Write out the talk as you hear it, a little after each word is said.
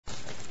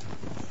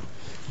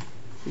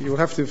You'll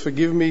have to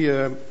forgive me.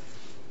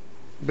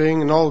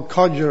 Being an old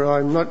codger,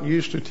 I'm not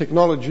used to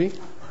technology,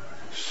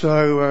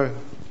 so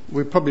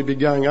we'll probably be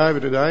going over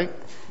today.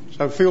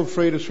 So feel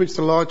free to switch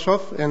the lights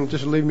off and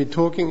just leave me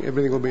talking.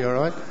 Everything will be all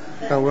right.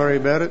 Don't worry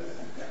about it.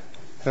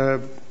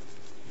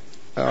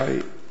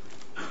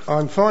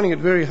 I'm finding it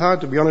very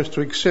hard, to be honest,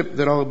 to accept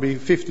that I'll be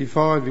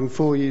 55 in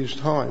 4 years'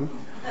 time.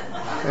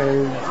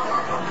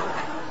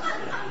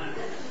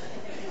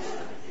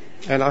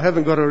 And I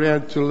haven't got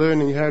around to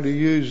learning how to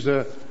use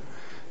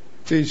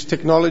this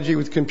technology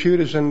with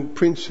computers and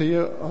prints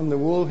here on the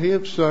wall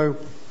here. So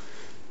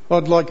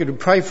I'd like you to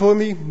pray for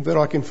me that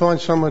I can find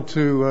someone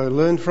to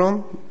learn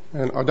from.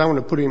 And I don't want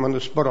to put him on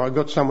the spot. I've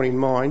got someone in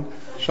mind.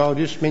 So I'll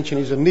just mention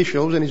his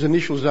initials, and his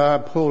initials are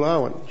Paul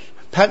Owens.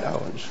 Pat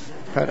Owens.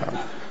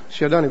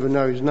 See, I don't even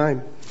know his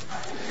name.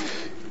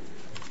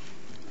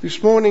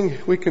 This morning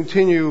we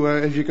continue,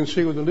 as you can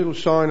see, with a little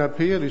sign up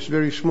here, this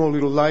very small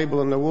little label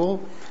on the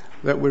wall,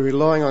 that we're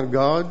relying on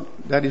God.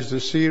 That is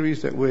the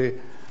series that we're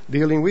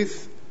dealing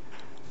with.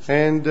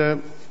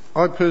 And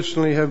I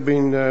personally have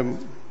been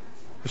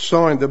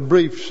assigned the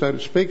brief, so to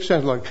speak.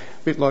 Sounds like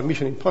a bit like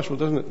Mission Impossible,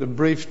 doesn't it? The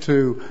brief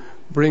to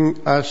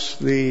bring us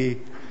the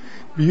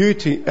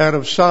beauty out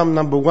of Psalm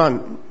number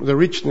 1, the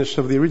richness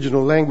of the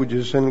original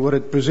languages and what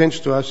it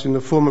presents to us in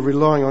the form of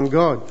relying on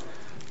God.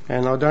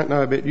 And I don't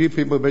know about you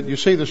people, but you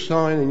see the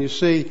sign and you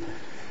see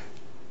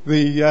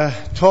the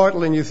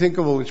title and you think,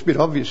 oh, well, it's a bit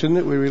obvious, isn't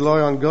it? We rely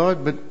on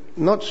God, but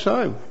not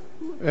so.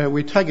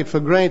 We take it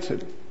for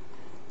granted.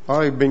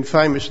 I've been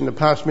famous in the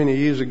past many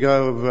years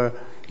ago of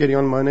getting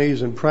on my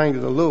knees and praying to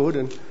the Lord,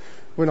 and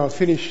when I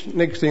finish,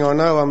 next thing I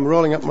know, I'm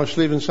rolling up my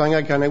sleeve and saying,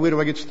 okay, now where do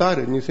I get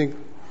started? And you think,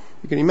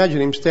 you can imagine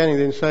him standing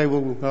there and say,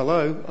 well,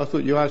 hello, I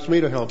thought you asked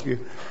me to help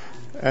you.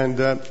 And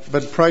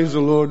but praise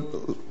the Lord,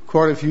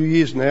 quite a few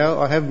years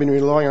now, I have been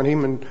relying on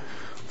him, and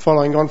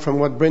following on from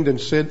what Brendan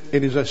said,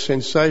 it is a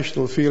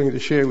sensational feeling to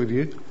share with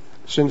you.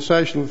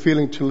 Sensational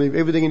feeling to leave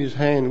everything in his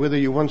hand, whether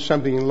you want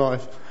something in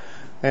life.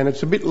 And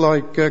it's a bit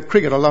like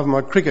cricket. I love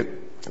my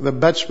cricket. The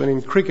batsman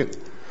in cricket.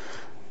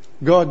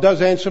 God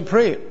does answer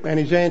prayer, and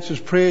he answers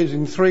prayers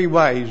in 3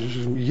 ways.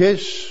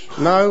 Yes,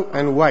 no,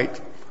 and wait.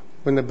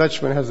 When the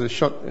batsman has the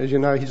shot, as you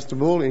know, hits the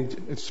ball,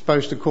 it's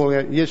supposed to call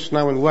out yes,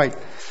 no, and wait.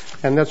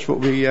 And that's what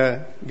we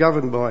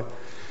govern by.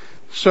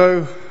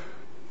 So,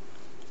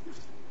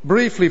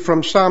 briefly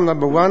from Psalm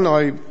number 1,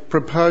 I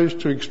propose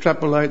to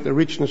extrapolate the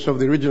richness of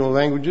the original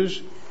languages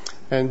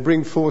and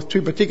bring forth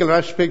 2 particular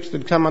aspects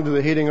that come under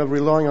the heading of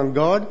relying on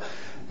God,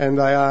 and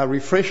they are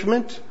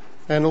refreshment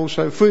and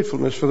also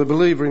fruitfulness for the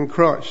believer in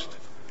Christ.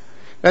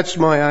 That's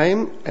my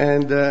aim,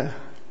 and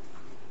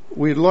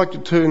we'd like to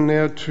turn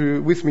now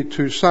with me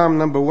to Psalm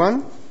number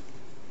 1.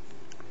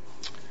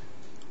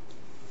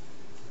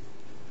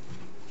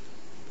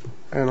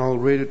 And I'll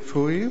read it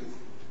for you.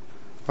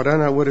 I don't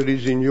know what it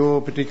is in your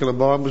particular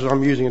Bibles.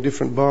 I'm using a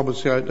different Bible,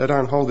 so they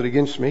don't hold it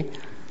against me.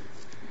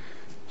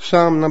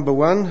 Psalm number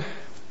 1.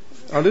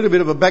 A little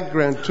bit of a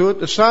background to it.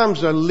 The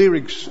Psalms are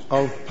lyrics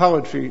of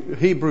poetry,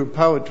 Hebrew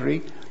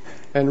poetry,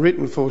 and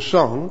written for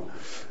song,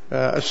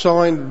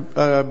 assigned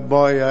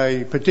by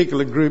a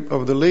particular group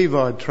of the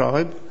Levi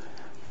tribe.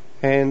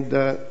 And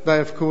they,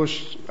 of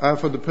course, are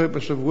for the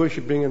purpose of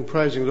worshipping and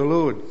praising the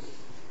Lord.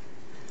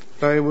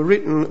 They were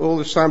written, all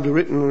the Psalms were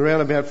written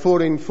around about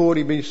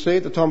 1440 BC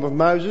at the time of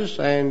Moses,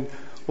 and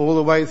all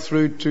the way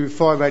through to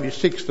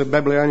 586, the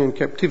Babylonian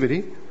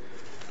captivity.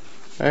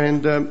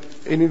 And it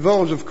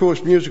involves, of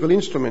course, musical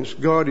instruments.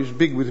 God is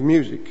big with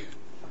music,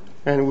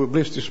 and we're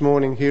blessed this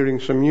morning hearing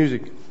some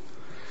music.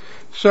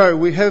 So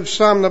we have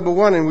Psalm number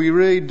 1, and we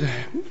read,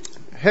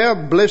 "How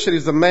blessed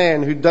is the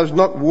man who does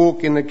not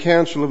walk in the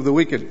counsel of the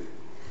wicked,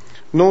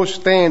 nor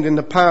stand in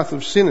the path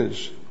of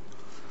sinners,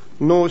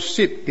 nor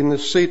sit in the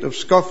seat of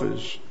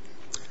scoffers.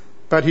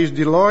 But his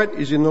delight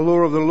is in the law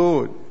of the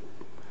Lord,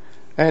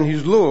 and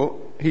his law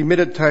he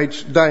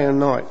meditates day and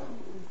night.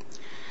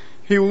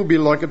 He will be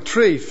like a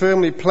tree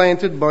firmly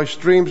planted by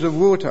streams of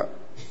water,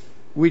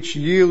 which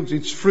yields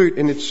its fruit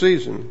in its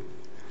season,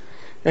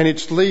 and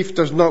its leaf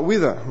does not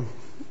wither.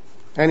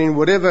 And in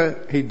whatever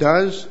he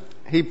does,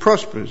 he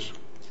prospers.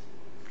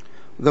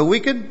 The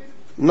wicked,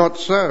 not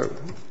so.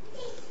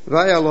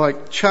 They are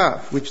like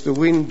chaff which the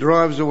wind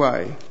drives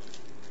away.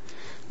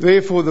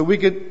 Therefore the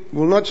wicked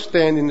will not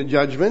stand in the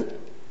judgment,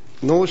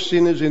 nor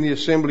sinners in the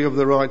assembly of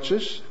the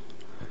righteous.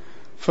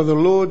 For the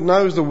Lord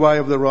knows the way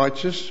of the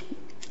righteous,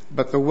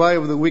 but the way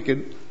of the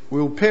wicked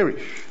will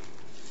perish."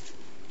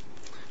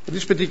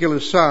 This particular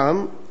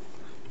psalm,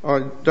 I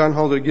don't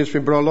hold it against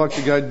me, but I like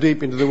to go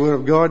deep into the Word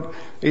of God.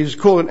 It is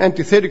called an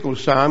antithetical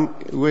psalm,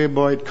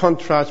 whereby it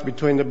contrasts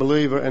between the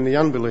believer and the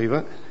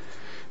unbeliever,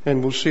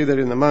 and we'll see that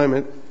in a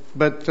moment.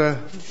 But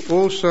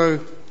also,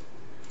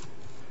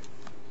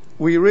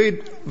 we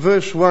read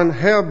verse 1,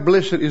 "How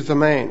blessed is the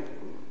man."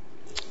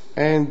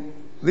 And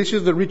this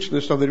is the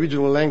richness of the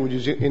original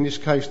languages, in this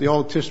case the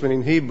Old Testament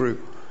in Hebrew.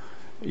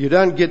 You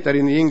don't get that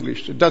in the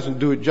English. It doesn't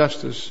do it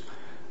justice.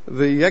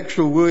 The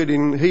actual word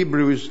in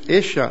Hebrew is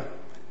Esha,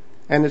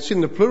 and it's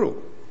in the plural.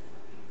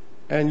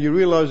 And you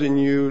realise when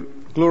you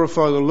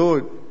glorify the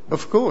Lord,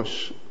 Of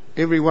course,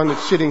 everyone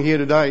that's sitting here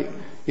today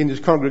in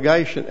this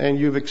congregation and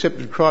you've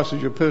accepted Christ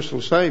as your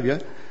personal Saviour,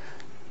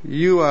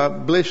 you are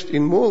blessed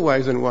in more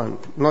ways than one,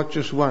 not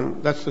just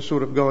one. That's the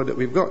sort of God that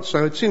we've got.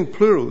 So it's in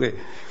plural there.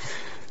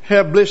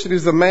 How blessed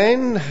is the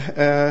man.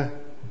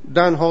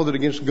 Don't hold it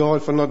against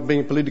God for not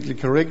being politically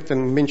correct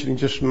and mentioning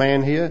just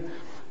man here.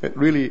 It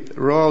really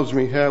riles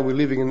me how we're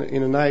living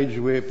in an age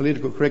where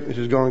political correctness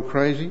is going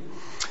crazy.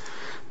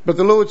 But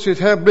the Lord says,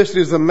 how blessed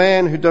is the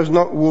man who does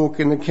not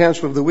walk in the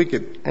counsel of the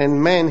wicked.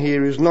 And man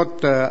here is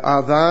not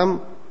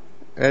Adam,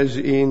 as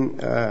in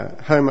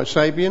Homo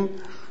sapien.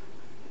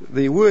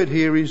 The word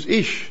here is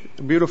ish,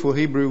 a beautiful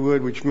Hebrew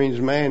word which means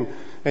man.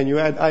 And you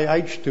add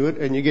AH to it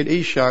and you get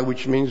Isha,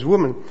 which means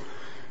woman.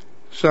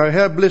 So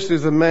how blessed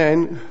is the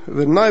man,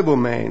 the noble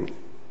man.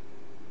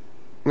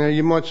 Now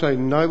you might say,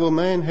 noble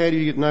man? How do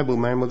you get noble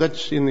man? Well,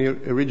 that's in the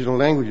original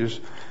languages.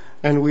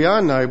 And we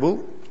are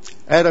noble.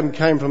 Adam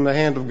came from the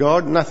hand of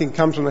God. Nothing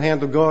comes from the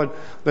hand of God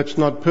that's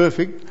not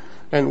perfect.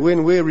 And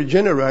when we're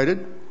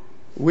regenerated,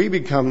 we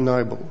become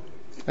noble.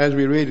 As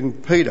we read in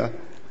Peter,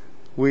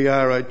 we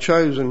are a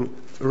chosen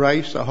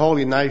race, a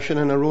holy nation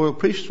and a royal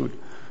priesthood.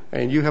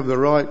 And you have the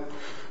right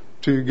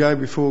to go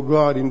before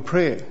God in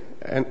prayer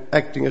and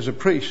acting as a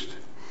priest.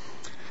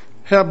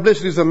 How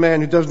blessed is the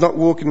man who does not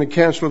walk in the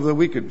counsel of the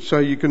wicked. So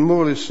you can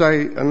more or less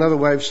say, another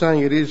way of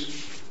saying it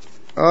is,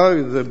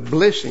 oh, the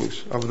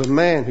blessings of the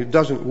man who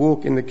doesn't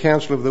walk in the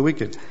counsel of the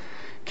wicked.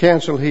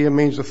 Counsel here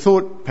means a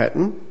thought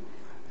pattern,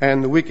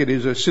 and the wicked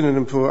is a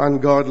synonym for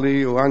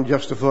ungodly or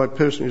unjustified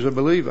person who's a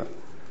believer.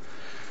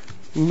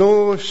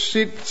 Nor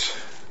stands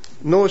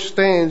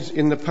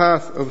in the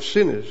path of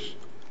sinners.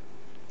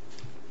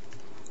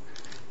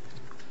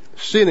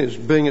 Sinners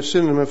being a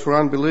synonym for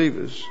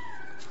unbelievers.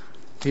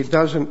 He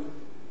doesn't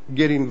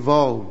get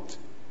involved.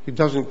 He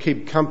doesn't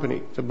keep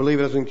company. The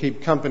believer doesn't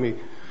keep company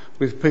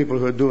with people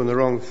who are doing the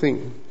wrong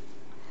thing.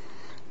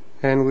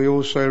 And we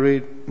also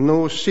read,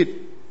 nor sit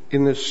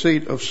in the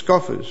seat of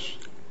scoffers.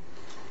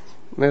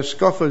 Now,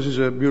 scoffers is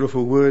a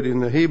beautiful word in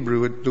the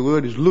Hebrew. The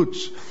word is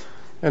lutz.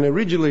 And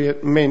originally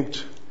it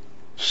meant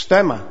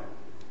stammer.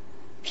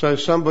 So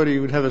somebody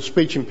would have a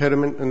speech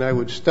impediment and they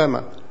would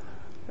stammer.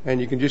 And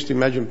you can just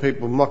imagine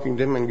people mocking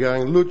them and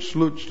going, lutz,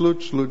 lutz,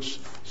 lutz, lutz.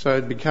 So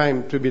it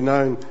became to be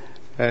known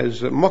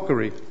as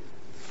mockery.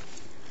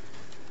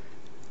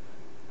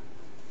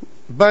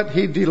 But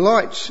he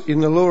delights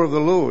in the law of the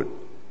Lord.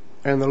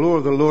 And the law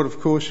of the Lord,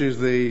 of course, is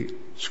the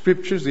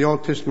scriptures, the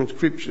Old Testament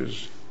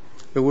scriptures,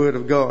 the Word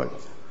of God.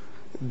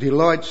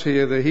 Delights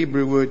here, the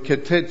Hebrew word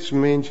ketetz,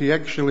 means he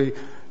actually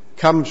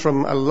comes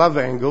from a love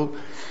angle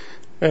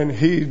and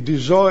he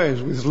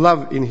desires with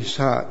love in his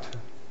heart.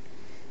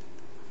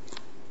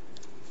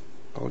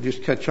 I'll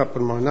just catch up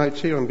on my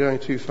notes here. I'm going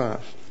too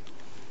fast.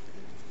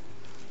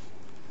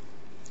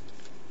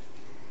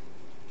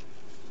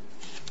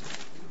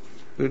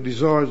 The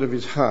desires of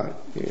his heart.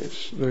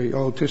 Yes, the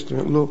Old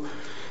Testament law.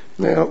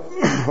 Now,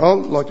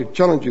 I'd like to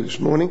challenge you this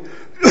morning,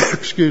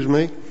 excuse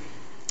me,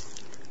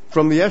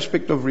 from the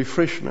aspect of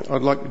refreshment.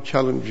 I'd like to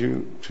challenge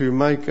you to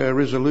make a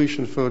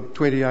resolution for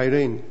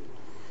 2018.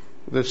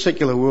 The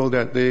secular world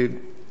out there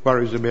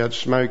worries about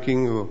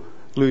smoking or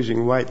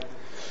losing weight.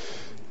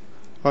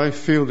 I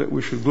feel that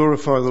we should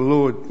glorify the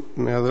Lord.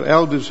 Now, the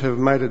elders have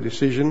made a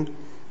decision,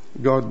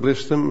 God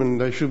bless them,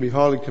 and they should be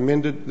highly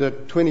commended,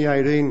 that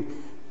 2018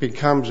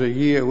 becomes a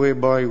year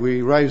whereby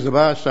we raise the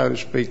bar, so to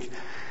speak,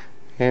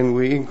 and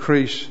we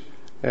increase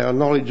our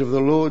knowledge of the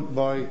Lord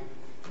by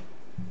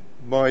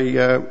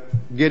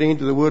getting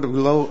into the Word of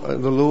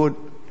the Lord,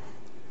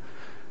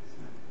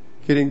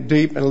 getting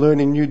deep and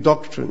learning new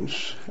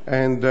doctrines,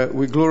 and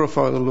we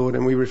glorify the Lord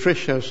and we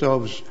refresh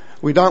ourselves.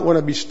 We don't want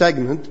to be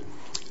stagnant.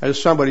 As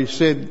somebody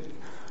said,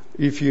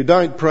 if you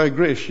don't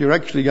progress, you're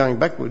actually going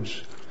backwards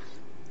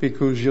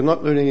because you're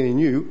not learning any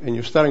new and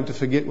you're starting to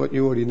forget what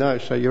you already know,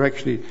 so you're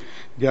actually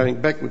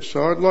going backwards.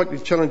 So I'd like to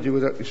challenge you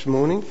with that this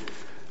morning,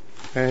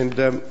 and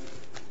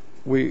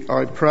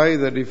I pray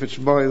that if it's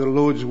by the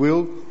Lord's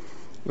will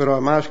that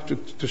I'm asked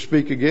to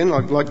speak again,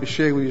 I'd like to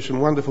share with you some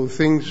wonderful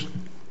things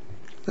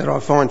that I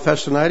find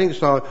fascinating.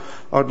 So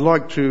I'd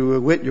like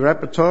to whet your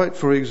appetite.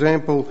 For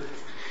example,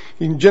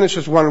 in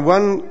Genesis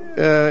 1:1,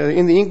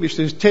 in the English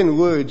there's 10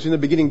 words. In the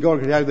beginning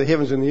God created the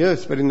heavens and the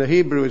earth, but in the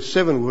Hebrew it's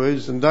 7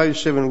 words, and those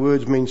 7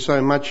 words mean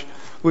so much.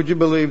 Would you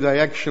believe they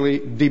actually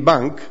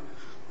debunk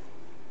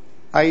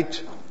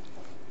 8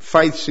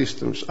 faith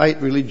systems, 8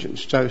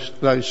 religions,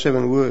 those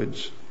 7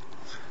 words.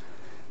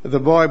 The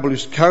Bible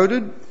is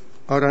coded.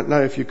 I don't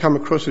know if you come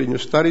across it in your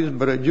studies,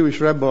 but a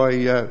Jewish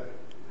rabbi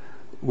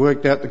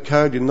worked out the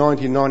code in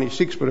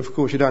 1996, but of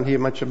course you don't hear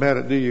much about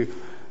it, do you?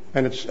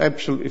 And it's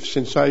absolutely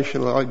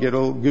sensational. I get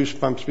all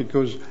goosebumps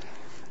because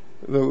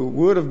the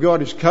Word of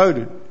God is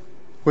coded,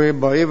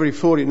 whereby every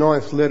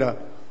 49th letter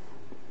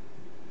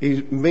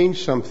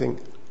means something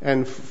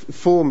and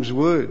forms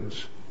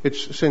words.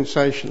 It's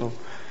sensational.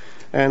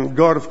 And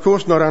God, of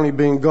course, not only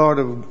being God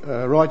of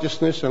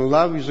righteousness and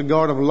love, He's a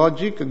God of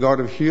logic, a God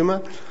of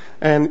humour,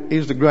 and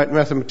is the great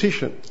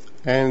mathematician.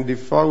 And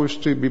if I was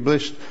to be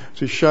blessed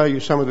to show you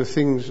some of the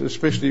things,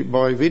 especially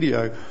by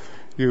video,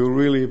 you'll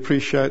really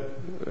appreciate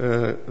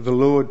the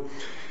Lord.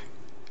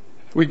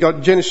 We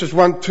got Genesis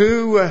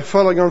 1:2,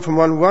 following on from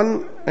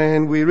 1:1,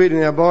 and we read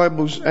in our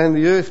Bibles, and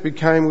the earth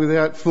became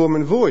without form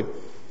and void.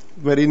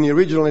 But in the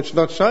original it's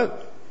not so.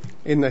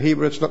 In the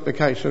Hebrew it's not the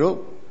case at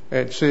all.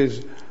 It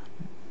says,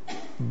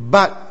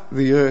 but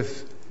the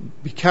earth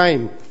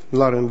became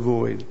blood and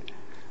void.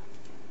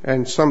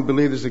 And some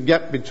believe there's a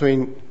gap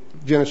between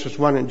Genesis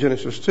 1 and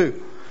Genesis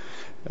 2.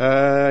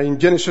 In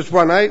Genesis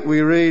 1:8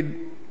 we read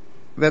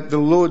that the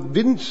Lord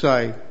didn't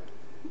say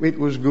it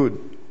was good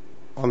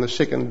on the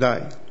second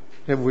day.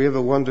 Have we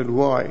ever wondered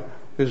why?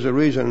 There's a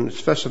reason. It's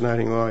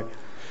fascinating why.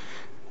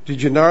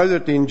 Did you know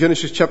that in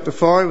Genesis chapter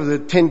 5 the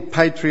 10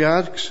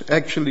 patriarchs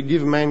actually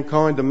give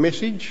mankind a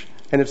message,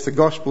 and it's the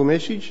gospel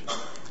message?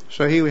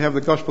 So here we have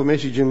the gospel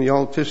message in the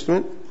Old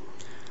Testament.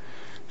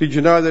 Did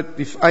you know that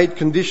if 8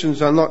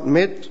 conditions are not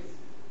met,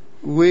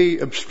 we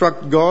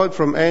obstruct God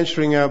from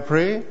answering our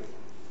prayer?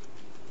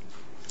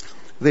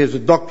 There's a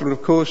doctrine,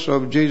 of course,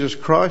 of Jesus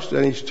Christ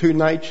and his two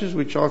natures,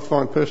 which I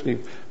find personally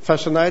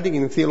fascinating.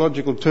 In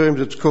theological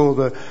terms, it's called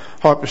the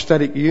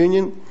hypostatic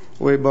union,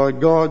 whereby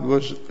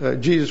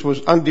Jesus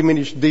was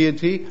undiminished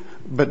deity,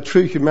 but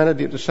true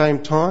humanity at the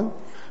same time.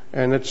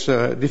 And it's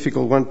a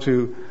difficult one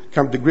to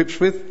come to grips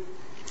with.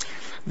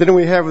 Then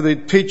we have the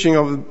teaching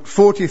of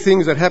 40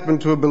 things that happen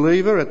to a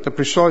believer at the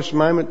precise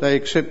moment they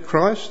accept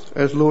Christ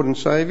as Lord and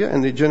Saviour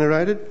and they're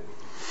generated.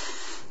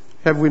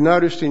 Have we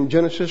noticed in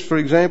Genesis, for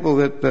example,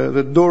 that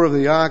the door of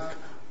the ark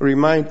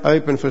remained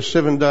open for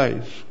 7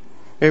 days?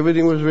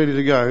 Everything was ready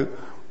to go,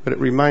 but it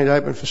remained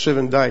open for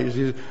 7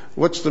 days.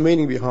 What's the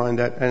meaning behind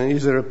that? And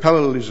is there a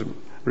parallelism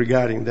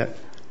regarding that?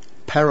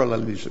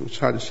 Parallelism, it's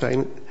hard to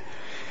say.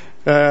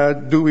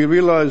 Do we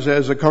realise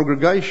as a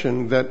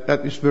congregation that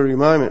at this very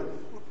moment,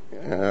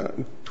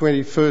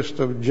 21st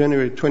of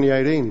January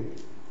 2018,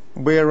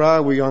 where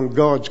are we on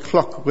God's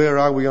clock? Where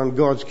are we on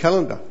God's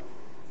calendar?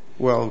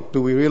 Well,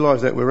 do we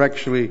realise that we're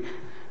actually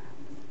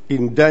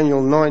in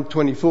Daniel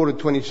 9:24 to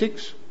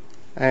 26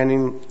 and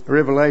in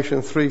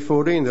Revelation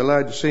 3:14, the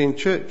Laodicean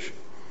church?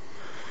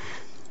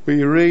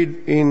 We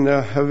read in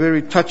a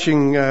very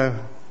touching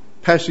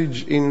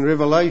passage in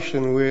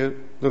Revelation where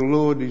the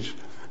Lord is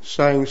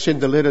saying,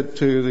 send a letter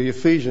to the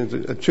Ephesians,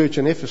 a church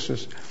in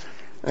Ephesus,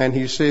 and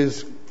he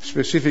says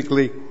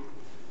specifically,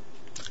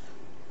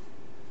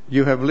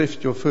 you have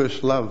left your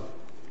first love.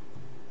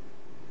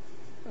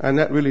 And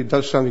that really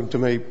does something to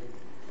me.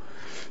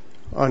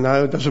 I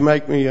know it doesn't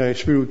make me a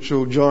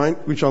spiritual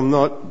giant, which I'm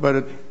not, but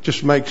it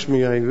just makes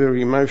me a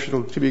very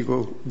emotional,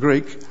 typical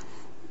Greek.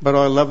 But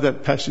I love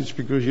that passage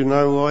because you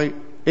know why?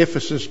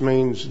 Ephesus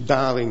means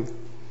darling.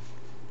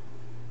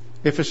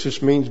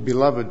 Ephesus means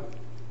beloved.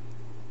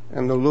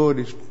 And the Lord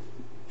is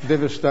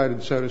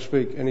devastated, so to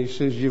speak, and he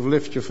says, you've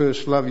left your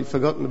first love, you've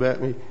forgotten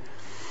about me.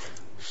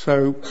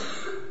 So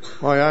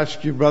I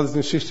ask you, brothers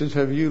and sisters,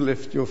 have you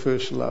left your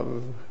first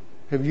love?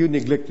 Have you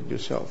neglected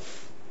yourself?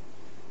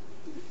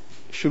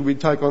 Should we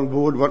take on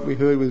board what we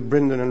heard with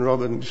Brendan and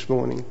Robin this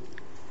morning?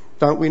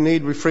 Don't we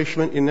need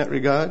refreshment in that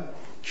regard?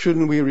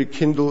 Shouldn't we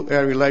rekindle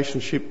our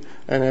relationship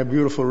and our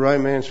beautiful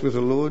romance with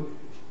the Lord?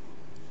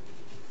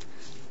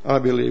 I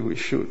believe we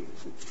should.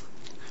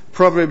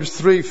 Proverbs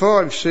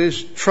 3:5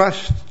 says,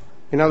 trust,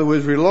 in other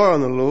words, rely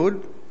on the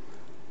Lord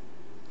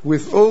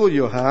with all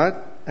your heart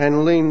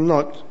and lean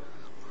not.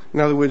 In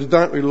other words,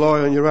 don't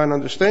rely on your own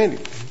understanding.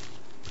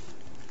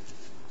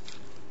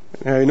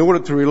 Now, in order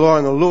to rely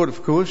on the Lord,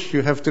 of course,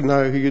 you have to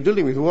know who you're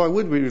dealing with. Why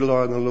would we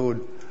rely on the Lord?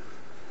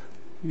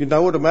 You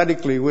know,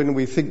 automatically when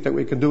we think that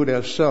we can do it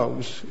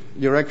ourselves,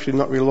 you're actually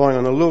not relying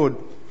on the Lord.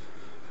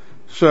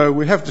 So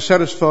we have to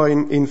satisfy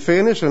in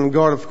fairness, and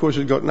God, of course,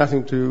 has got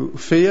nothing to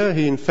fear.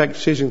 He, in fact,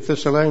 says in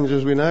Thessalonians,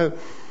 as we know,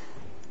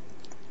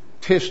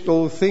 test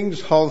all things,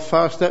 hold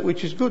fast that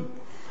which is good.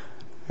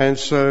 And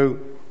so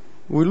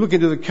we look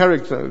into the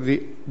character,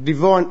 the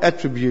divine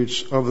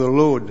attributes of the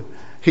Lord,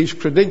 his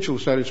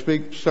credentials, so to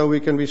speak, so we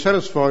can be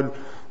satisfied.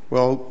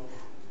 Well,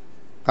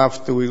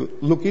 after we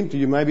look into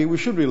you, maybe we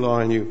should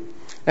rely on you.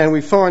 And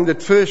we find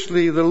that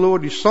firstly, the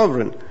Lord is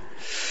sovereign.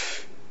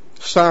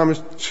 Psalms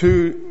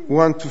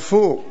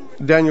 2:1-4,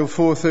 Daniel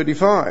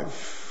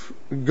 4:35,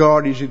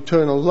 God is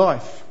eternal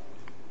life.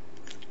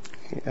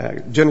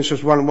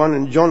 Genesis 1:1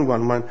 and John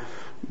 1:1.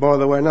 By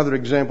the way, another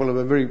example of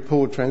a very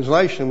poor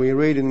translation. We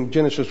read in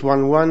Genesis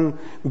 1:1,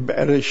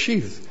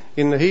 Bereshith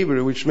in the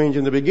Hebrew, which means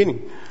in the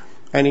beginning.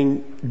 And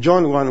in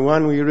John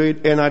 1:1 we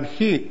read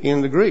Enadhi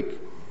in the Greek.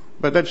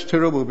 But that's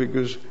terrible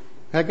because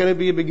how can it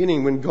be a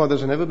beginning when God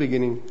doesn't have a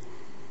beginning?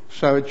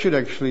 So it should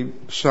actually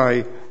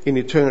say in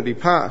eternity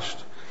past.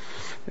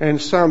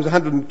 And Psalms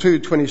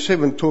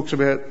 102:27 talks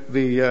about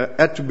the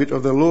attribute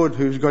of the Lord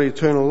who's got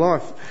eternal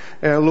life.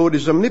 Our Lord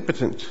is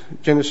omnipotent.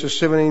 Genesis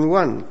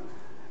 17:1.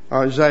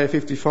 Isaiah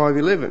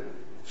 55:11.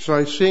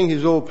 So seeing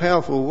he's all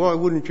powerful, why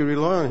wouldn't you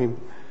rely on him?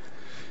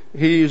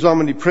 He is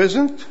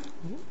omnipresent.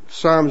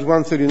 Psalms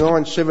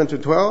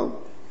 139:7-12.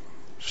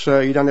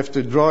 So you don't have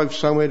to drive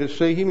somewhere to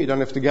see him. You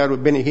don't have to go to a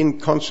Benny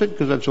Hinn concert,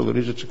 because that's all it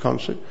is, it's a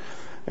concert.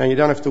 And you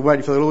don't have to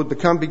wait for the Lord to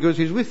come, because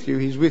he's with you.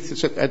 He's with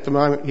us at the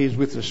moment. He's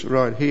with us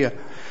right here.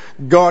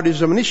 God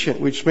is omniscient,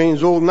 which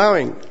means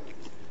all-knowing.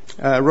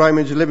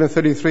 Romans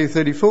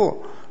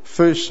 11:33-34.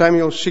 1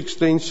 Samuel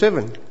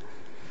 16:7.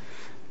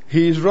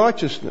 He is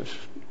righteousness.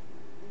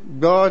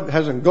 God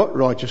hasn't got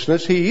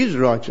righteousness. He is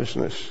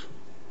righteousness.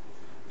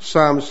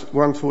 Psalms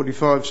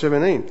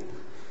 145:17.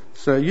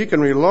 So you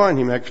can rely on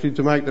him actually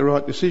to make the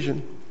right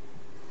decision.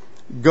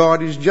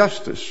 God is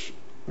justice.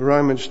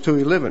 Romans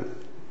 2:11.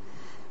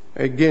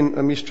 Again,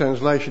 a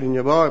mistranslation in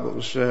your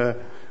Bibles.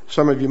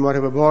 Some of you might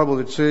have a Bible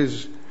that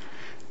says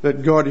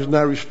that God is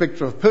no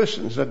respecter of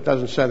persons. That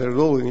doesn't say that at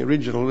all in the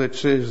original. It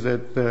says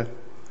that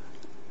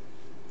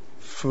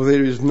for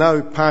there is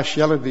no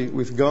partiality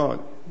with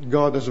God.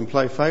 God doesn't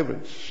play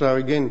favourites. So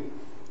again,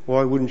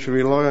 why wouldn't you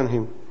rely on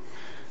him?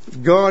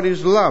 God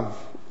is love,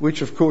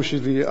 which of course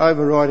is the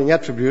overriding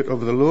attribute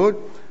of the Lord.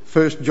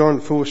 1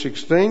 John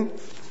 4:16.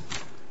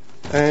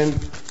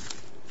 And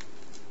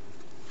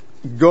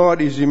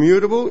God is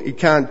immutable. He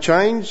can't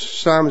change.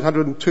 Psalms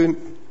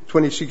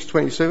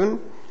 126:27.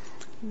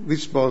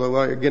 This, by the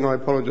way, again, I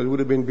apologise, it would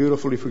have been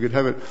beautiful if we could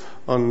have it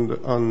on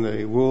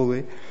the wall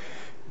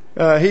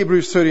there.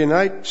 Hebrews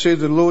 13:8 says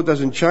the Lord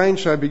doesn't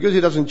change, so because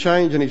he doesn't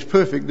change and he's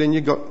perfect, then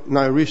you've got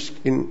no risk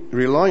in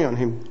relying on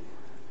him.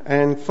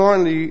 And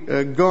finally,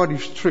 God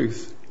is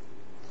truth.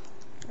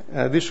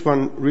 This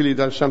one really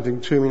does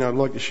something to me, and I'd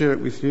like to share it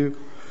with you.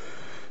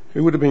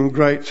 It would have been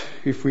great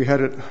if we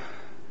had it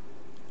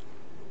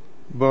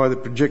by the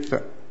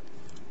projector.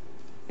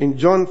 In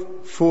John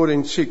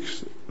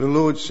 14:6, the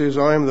Lord says,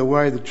 I am the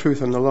way, the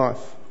truth and the life.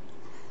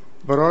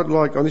 But I'd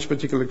like, on this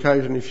particular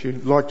occasion, if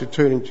you'd like to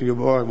turn into your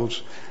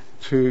Bibles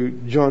to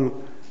John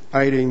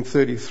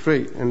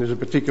 18:33, and there's a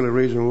particular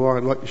reason why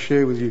I'd like to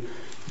share with you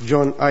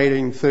John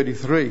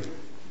 18:33.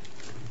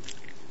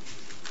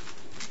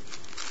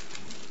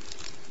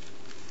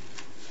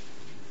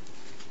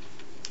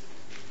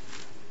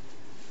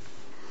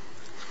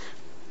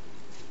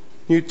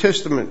 New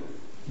Testament,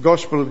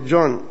 Gospel of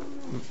John,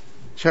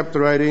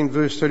 chapter 18,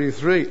 verse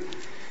 33.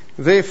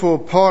 Therefore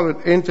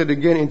Pilate entered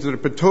again into the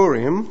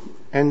praetorium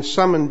and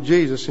summoned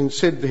Jesus and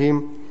said to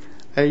him,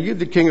 Are you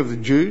the king of the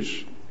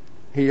Jews?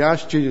 He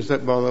asked Jesus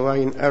that, by the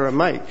way, in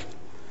Aramaic,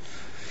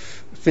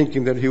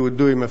 thinking that he would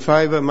do him a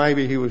favour.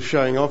 Maybe he was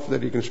showing off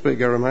that he can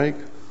speak Aramaic.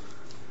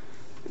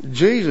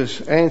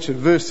 Jesus answered,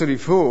 verse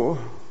 34,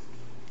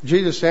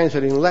 Jesus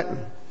answered in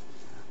Latin,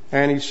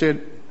 and he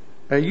said,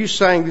 Are you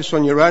saying this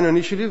on your own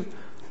initiative,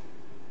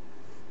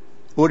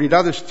 or did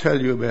others tell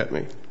you about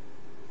me?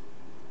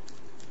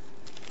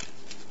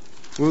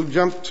 We'll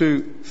jump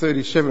to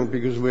 37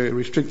 because we're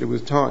restricted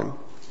with time.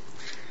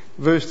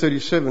 Verse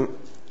 37.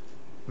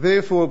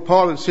 Therefore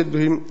Pilate said to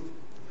him,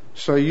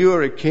 So you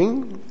are a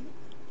king?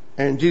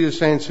 And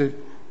Jesus answered,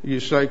 You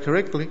say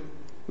correctly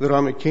that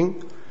I'm a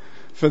king.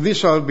 For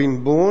this I've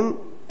been born,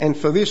 and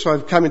for this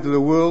I've come into the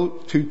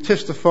world, to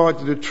testify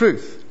to the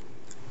truth.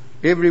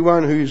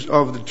 Everyone who is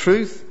of the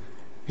truth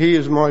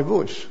hears my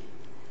voice.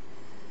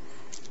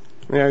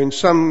 Now, in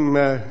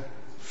some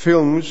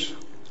films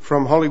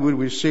from Hollywood,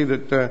 we see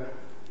that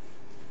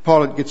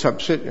Pilate gets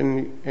upset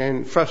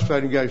and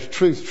frustrated and goes,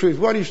 Truth, truth,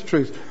 what is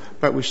truth?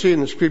 But we see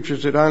in the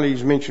scriptures that only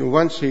is mentioned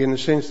once here, in the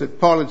sense that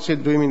Pilate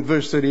said to him in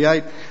verse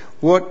 38,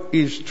 What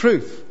is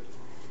truth?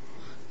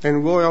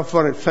 And why I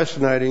find it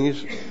fascinating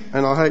is,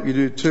 and I hope you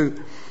do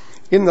too,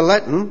 in the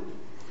Latin,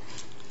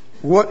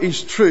 what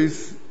is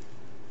truth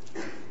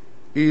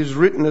is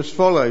written as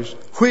follows.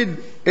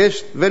 Quid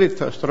est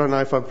veritas? I don't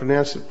know if I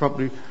pronounced it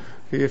properly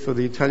here for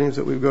the Italians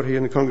that we've got here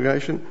in the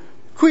congregation.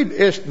 Quid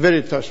est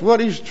veritas? What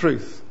is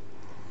truth?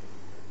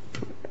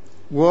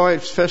 Why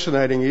it's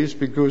fascinating is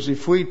because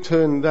if we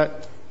turn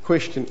that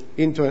question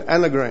into an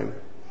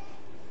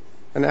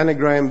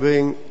anagram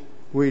being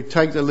we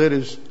take the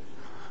letters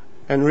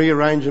and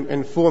rearrange them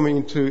and form it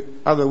into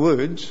other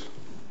words,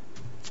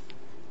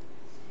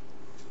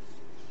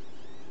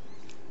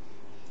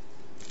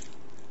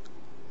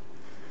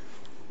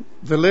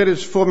 the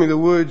letters forming the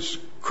words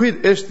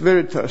quid est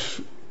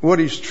veritas, what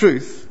is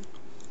truth,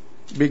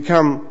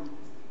 become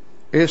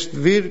est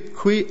vir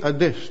qui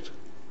adest.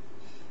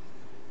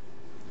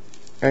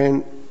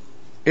 And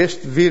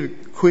est vir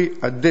qui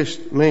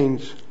adest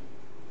means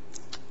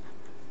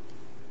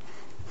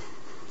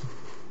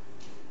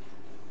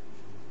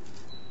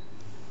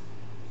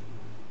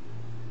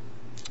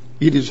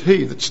it is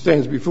he that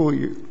stands before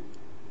you.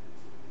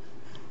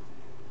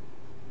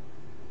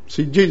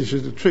 See, Jesus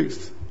is the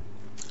truth.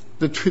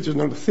 The truth is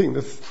not a thing.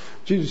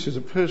 Jesus is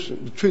a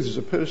person. The truth is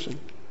a person.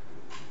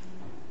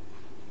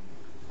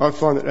 I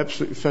find that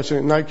absolutely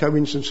fascinating. No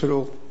coincidence at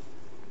all.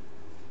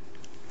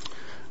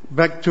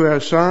 Back to our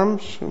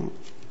Psalms,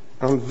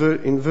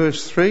 in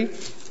verse 3.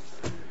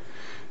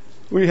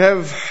 We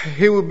have,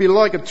 he will be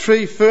like a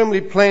tree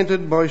firmly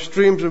planted by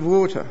streams of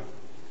water.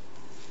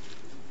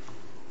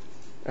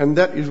 And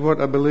that is what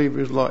a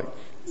believer is like.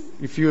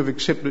 If you have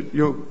accepted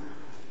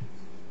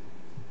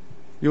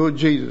your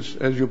Jesus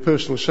as your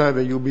personal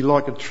Saviour, you'll be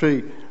like a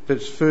tree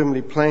that's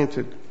firmly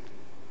planted.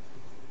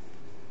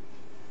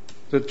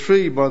 The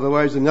tree, by the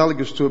way, is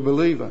analogous to a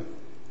believer.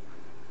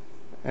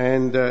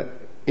 And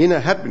inner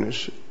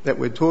happiness that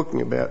we're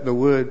talking about, the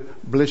word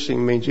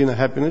blessing means inner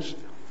happiness.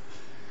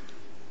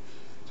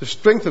 The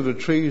strength of the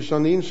tree is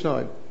on the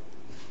inside.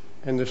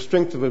 And the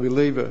strength of a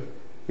believer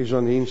is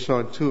on the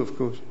inside too, of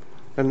course.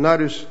 And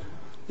notice,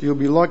 you'll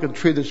be like a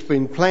tree that's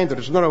been planted.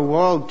 It's not a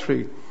wild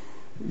tree.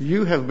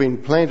 You have been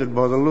planted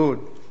by the Lord.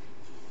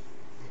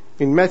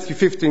 In Matthew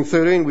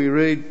 15:13 we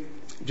read,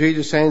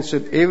 Jesus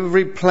answered,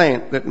 "Every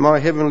plant that my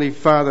heavenly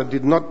Father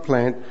did not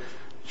plant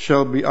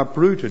shall be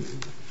uprooted."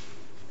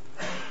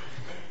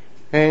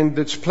 And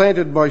it's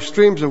planted by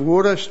streams of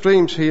water,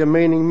 streams here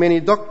meaning many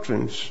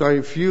doctrines. So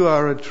if you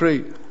are a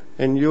tree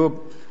and you're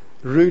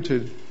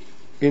rooted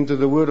into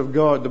the Word of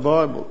God, the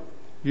Bible,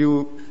 you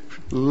will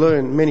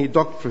learn many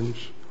doctrines.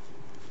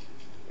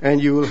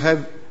 And you will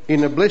have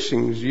inner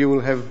blessings. You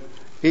will have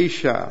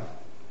Isha.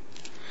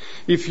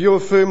 If you're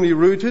firmly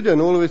rooted,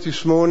 and all of us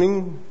this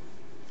morning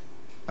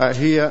are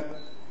here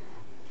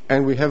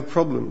and we have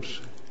problems.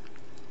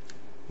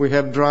 We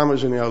have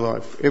dramas in our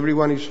life.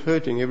 Everyone is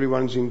hurting.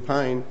 Everyone's in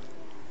pain.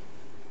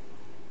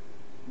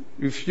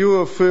 If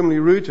you are firmly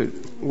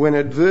rooted, when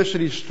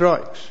adversity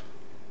strikes,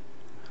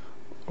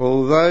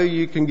 although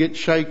you can get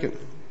shaken,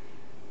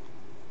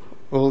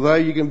 although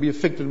you can be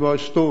affected by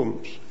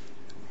storms,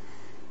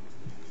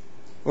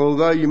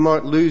 although you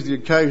might lose the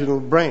occasional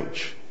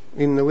branch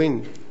in the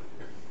wind,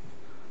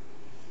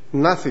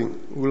 nothing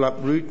will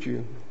uproot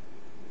you.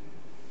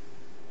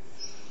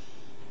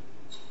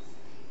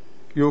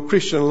 Your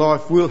Christian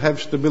life will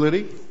have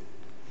stability.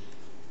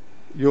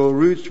 Your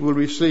roots will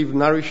receive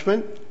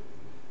nourishment,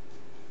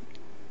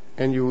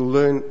 and you will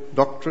learn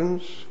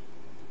doctrines.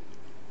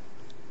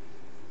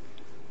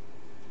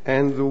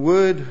 And the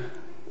word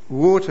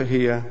water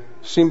here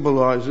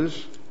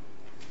symbolises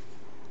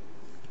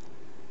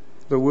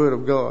the Word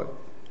of God.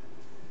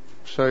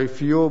 So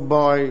if you're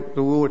by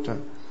the water,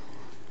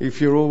 if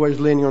you're always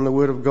leaning on the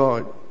Word of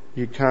God,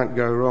 you can't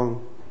go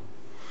wrong.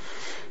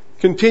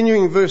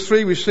 Continuing in verse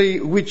 3, we see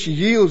which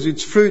yields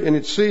its fruit in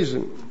its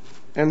season.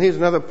 And here's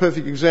another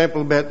perfect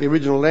example about the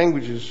original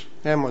languages.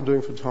 How am I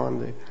doing for time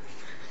there?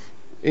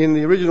 In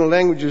the original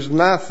languages,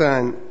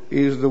 Nathan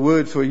is the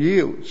word for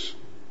yields.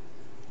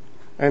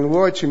 And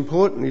why it's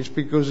important is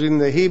because in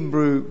the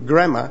Hebrew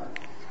grammar,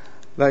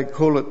 they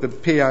call it the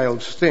Pal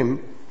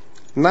stem.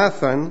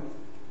 Nathan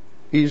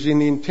is in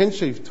the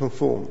intensive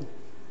form,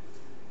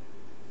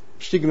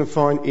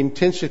 signifying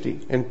intensity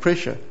and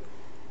pressure.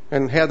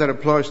 And how that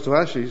applies to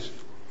us is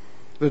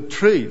the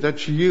tree,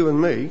 that's you and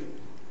me,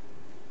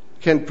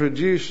 can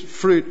produce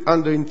fruit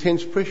under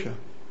intense pressure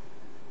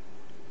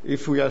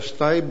if we are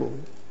stable,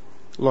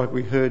 like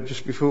we heard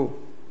just before.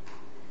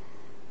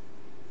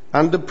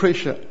 Under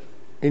pressure,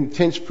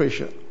 intense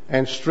pressure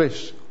and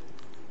stress,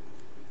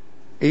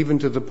 even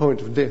to the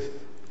point of death.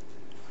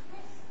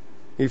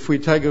 If we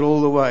take it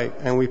all the way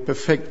and we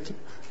perfect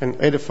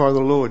and edify the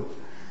Lord,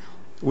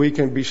 we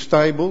can be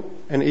stable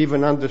and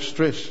even under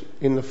stress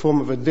in the form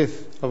of a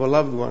death of a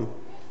loved one.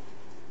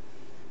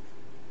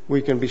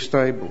 We can be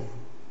stable.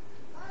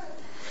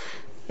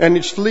 And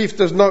its leaf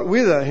does not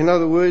wither. In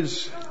other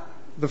words,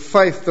 the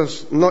faith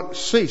does not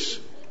cease.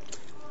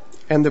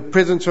 And the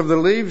presence of the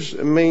leaves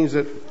means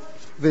that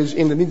there's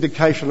an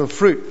indication of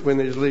fruit when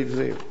there's leaves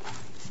there.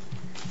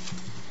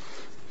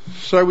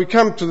 So we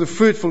come to the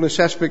fruitfulness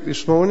aspect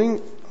this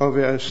morning of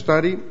our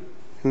study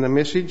and the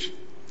message,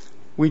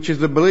 which is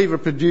the believer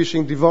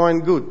producing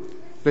divine good.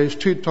 There's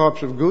two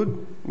types of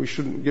good we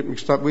shouldn't get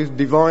mixed up with.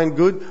 Divine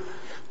good,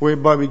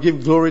 whereby we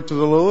give glory to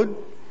the Lord,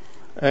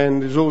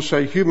 and there's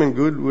also human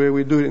good, where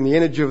we do it in the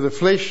energy of the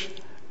flesh,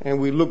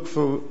 and we look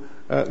for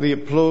the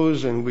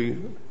applause, and we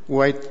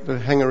wait to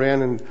hang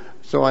around and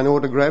sign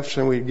autographs,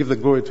 and we give the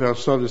glory to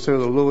ourselves instead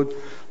of the Lord.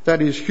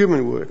 That is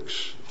human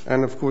works,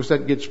 and of course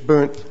that gets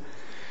burnt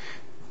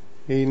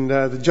in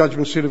the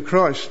judgment seat of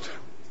Christ.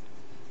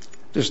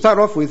 To start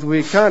off with,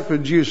 we can't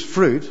produce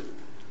fruit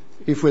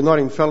if we're not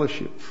in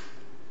fellowship.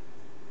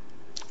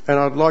 And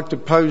I'd like to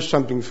pose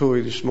something for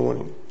you this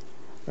morning,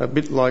 a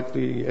bit like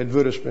the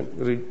advertisement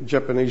with the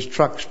Japanese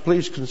trucks.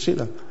 Please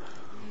consider.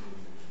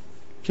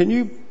 Can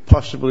you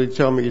possibly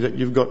tell me that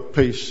you've got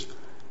peace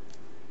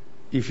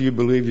if you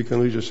believe you can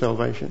lose your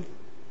salvation?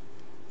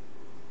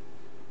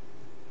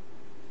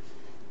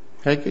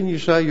 How can you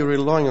say you're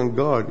relying on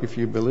God if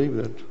you believe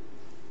that?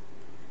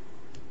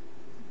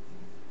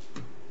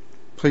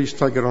 Please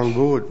take it on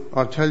board.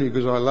 I tell you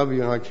because I love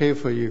you and I care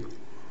for you.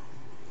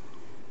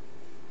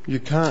 You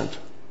can't.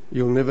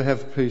 You'll never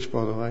have peace,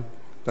 by the way.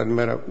 Doesn't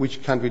matter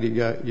which country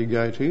you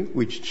go to,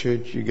 which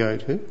church you go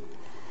to.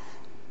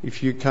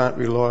 If you can't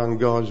rely on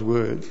God's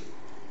word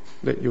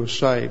that you're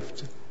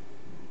saved,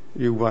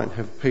 you won't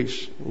have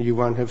peace. You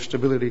won't have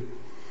stability.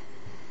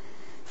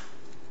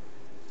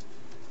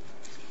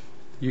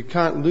 You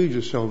can't lose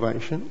your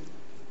salvation,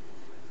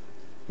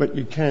 but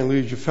you can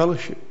lose your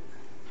fellowship.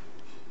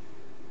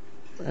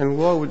 And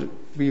why would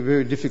it be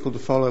very difficult to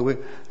follow?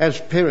 As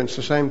parents,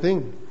 the same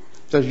thing.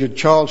 Does your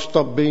child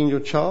stop being your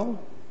child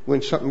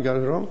when something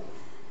goes wrong?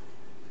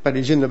 But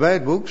he's in the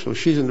bad books, or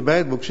she's in the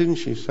bad books, isn't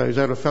she? So he's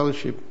out of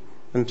fellowship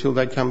until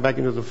they come back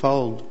into the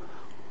fold.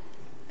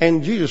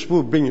 And Jesus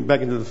will bring you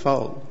back into the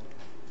fold.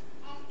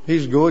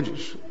 He's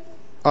gorgeous.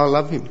 I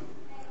love him.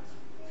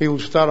 He will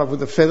start off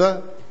with a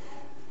feather.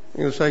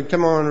 He'll say,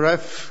 come on,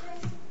 Raph.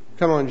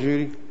 Come on,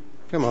 Judy.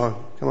 Come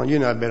on. You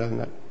know better than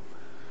that.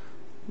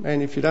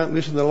 And if you don't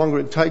listen, the longer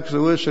it takes,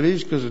 the worse it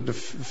is, because the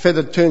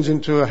feather turns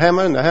into a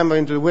hammer, and the hammer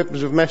into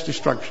weapons of mass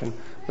destruction.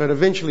 But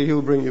eventually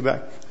he'll bring you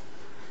back.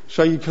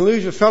 So you can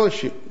lose your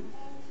fellowship.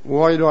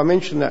 Why do I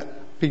mention that?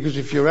 Because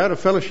if you're out of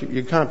fellowship,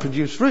 you can't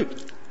produce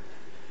fruit.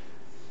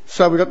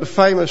 So we've got the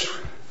famous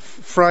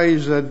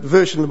phrase,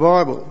 verse in the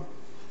Bible,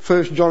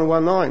 1 John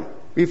 1:9.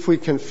 If we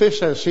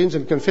confess our sins,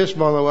 and confess,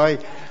 by the way,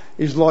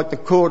 is like the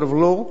court of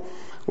law,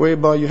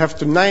 whereby you have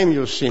to name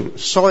your sin,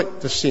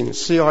 cite the sin,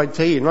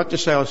 C-I-T, and not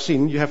just say I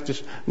sinned, you have to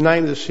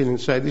name the sin and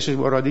say, this is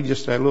what I did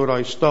yesterday, Lord,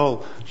 I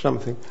stole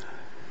something.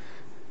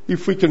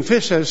 If we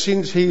confess our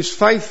sins, he is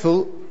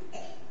faithful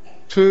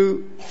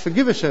to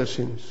forgive us our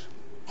sins.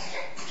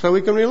 So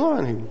we can rely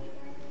on him.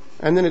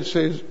 And then it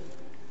says,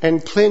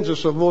 and cleanse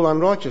us of all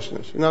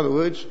unrighteousness. In other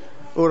words,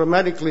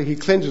 automatically he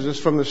cleanses us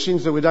from the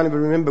sins that we don't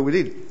even remember we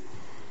did.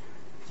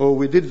 Or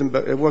we did them,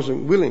 but it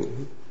wasn't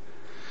willing.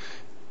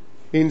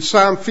 In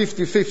Psalm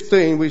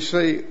 50:15 we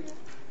see,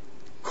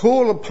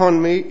 call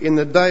upon me in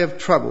the day of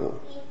trouble.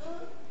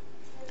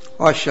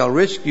 I shall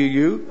rescue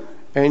you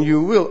and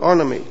you will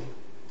honour me.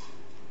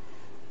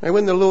 Now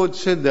when the Lord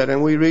said that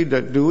and we read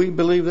that, do we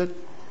believe that?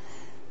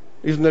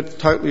 Isn't that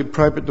totally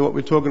appropriate to what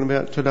we're talking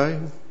about today?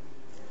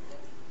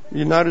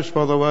 You notice,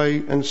 by the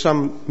way, and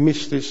some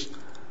miss this,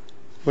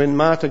 when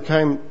Martha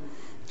came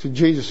to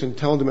Jesus and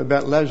told him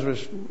about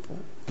Lazarus,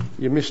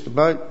 you missed the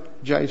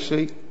boat,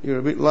 JC, you're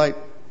a bit late.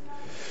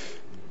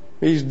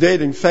 He's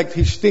dead. In fact,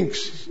 he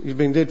stinks. He's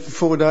been dead for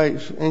 4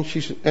 days. And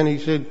he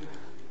said,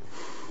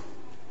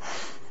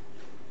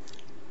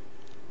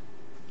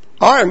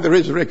 I am the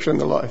resurrection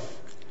and the life.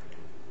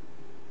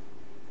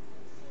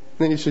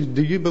 And then he said,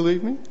 do you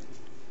believe me?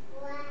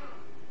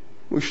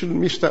 We shouldn't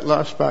miss that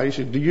last part. He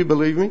said, do you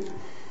believe me?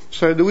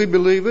 So do we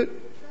believe it?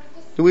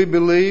 Do we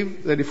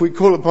believe that if we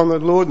call upon the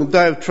Lord in the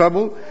day of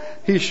trouble,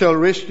 he shall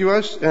rescue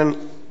us and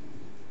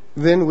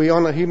then we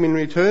honour him in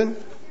return?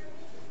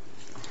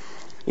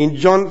 In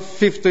John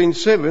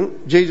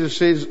 15:7, Jesus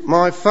says,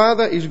 my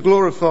Father is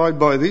glorified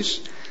by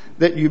this,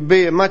 that you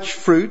bear much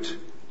fruit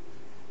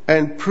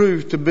and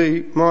prove to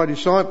be my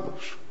disciples.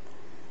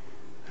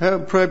 How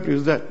appropriate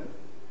is that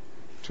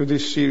to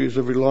this series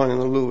of relying on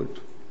the Lord?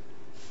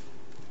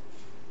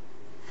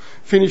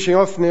 Finishing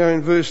off now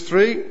in verse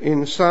 3,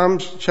 in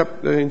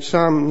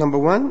Psalm number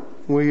 1,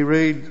 we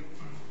read,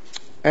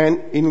 and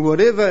in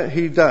whatever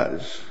he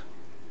does,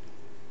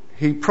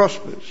 he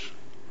prospers.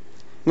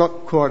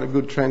 Not quite a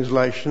good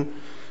translation.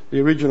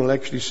 The original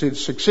actually said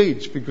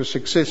succeeds, because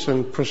success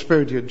and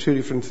prosperity are two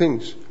different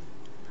things.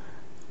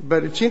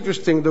 But it's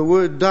interesting, the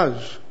word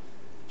does.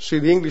 See,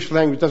 the English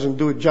language doesn't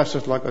do it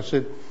justice, like I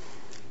said.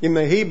 In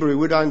the Hebrew,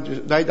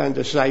 they don't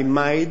just say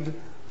made,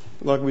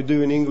 like we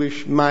do in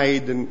English,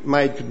 made, and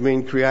made could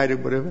mean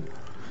created, whatever.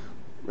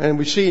 And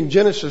we see in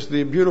Genesis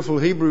the beautiful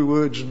Hebrew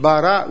words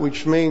bara,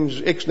 which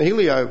means ex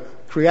nihilo,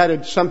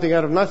 created something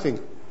out of nothing.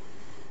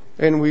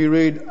 And we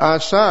read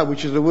asa,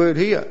 which is the word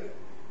here,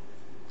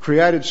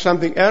 created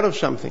something out of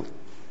something.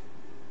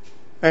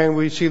 And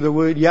we see the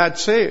word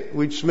yatseh,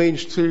 which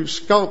means to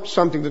sculpt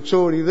something that's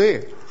already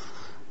there.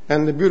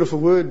 And the beautiful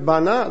word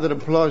bana that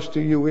applies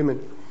to you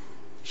women.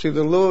 See,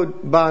 the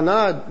Lord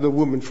bana'd the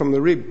woman from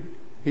the rib.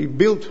 He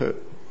built her.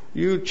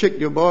 You check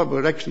your Bible,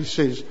 it actually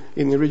says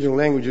in the original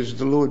languages,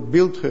 the Lord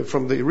built her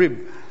from the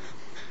rib.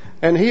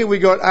 And here we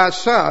got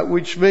asa,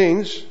 which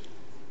means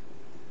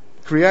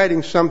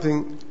creating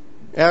something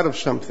out of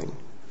something.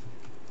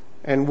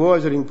 And why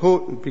is it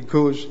important?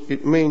 Because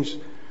it means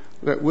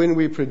that when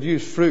we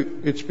produce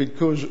fruit, it's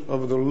because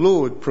of the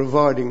Lord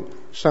providing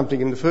something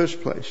in the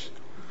first place.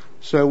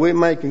 So we're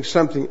making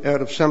something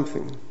out of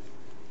something.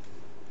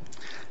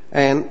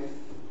 And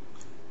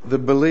the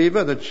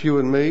believer, that's you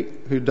and me,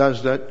 who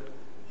does that,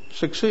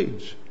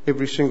 succeeds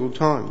every single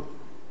time.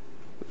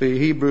 The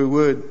Hebrew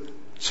word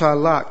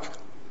tzalak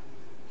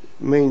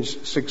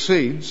means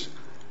succeeds,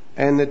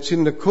 and it's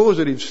in the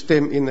causative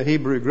stem in the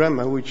Hebrew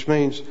grammar, which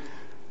means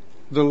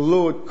the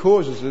Lord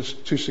causes us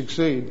to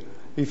succeed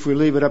if we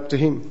leave it up to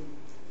him.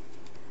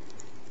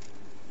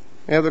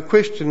 Now the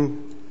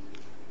question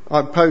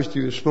I posed to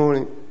you this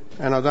morning,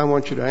 and I don't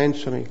want you to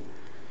answer me,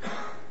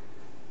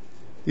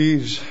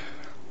 is,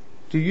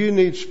 do you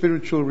need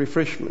spiritual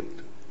refreshment?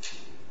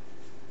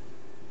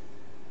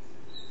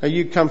 Are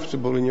you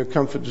comfortable in your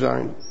comfort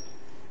zone?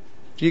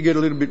 Do you get a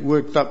little bit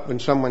worked up when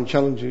someone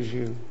challenges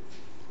you?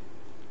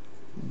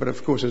 But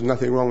of course there's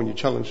nothing wrong when you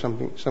challenge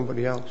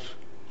somebody else.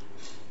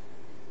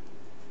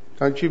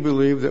 Don't you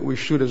believe that we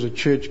should as a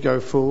church go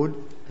forward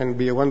and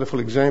be a wonderful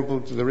example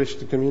to the rest of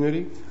the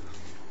community?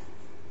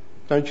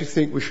 Don't you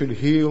think we should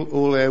heal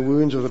all our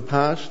wounds of the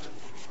past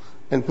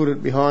and put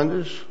it behind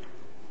us?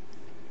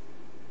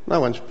 No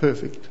one's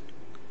perfect.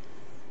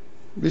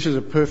 This is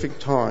a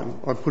perfect time,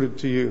 I put it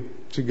to you,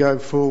 to go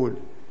forward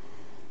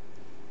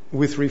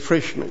with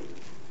refreshment,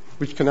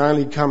 which can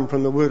only come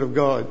from the Word of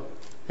God.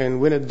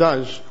 And when it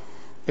does,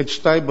 it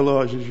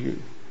stabilises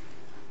you.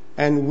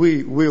 And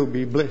we will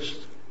be blessed.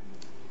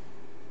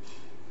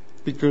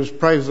 Because,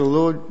 praise the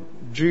Lord,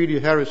 Judy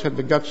Harris had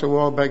the guts a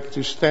while back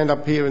to stand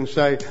up here and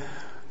say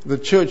the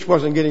church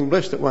wasn't getting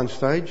blessed at one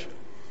stage.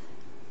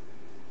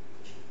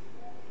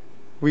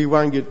 We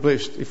won't get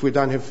blessed if we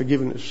don't have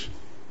forgiveness.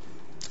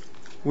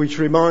 Which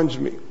reminds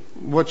me,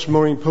 what's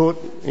more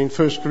important in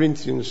 1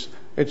 Corinthians?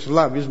 It's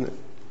love, isn't it?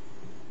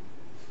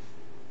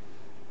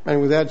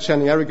 And without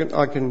sounding arrogant,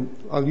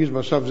 I'll use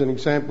myself as an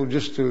example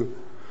just to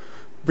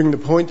bring the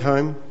point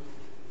home.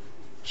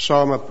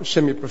 So I'm a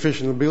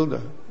semi-professional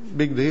builder.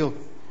 Big deal.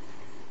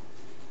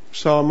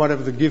 So I might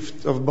have the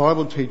gift of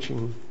Bible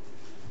teaching.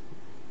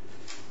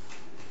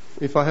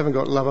 If I haven't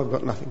got love, I've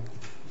got nothing.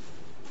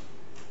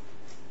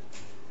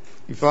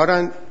 If I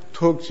don't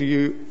talk to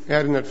you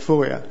out in that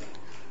foyer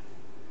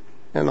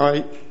and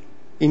I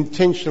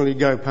intentionally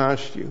go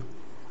past you,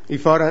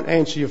 if I don't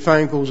answer your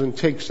phone calls and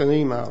texts and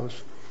emails,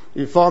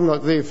 if I'm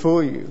not there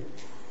for you,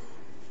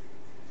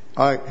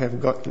 I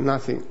have got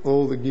nothing.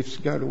 All the gifts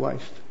go to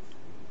waste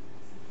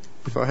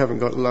if I haven't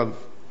got love.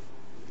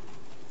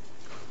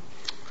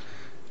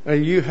 Are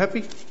you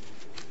happy?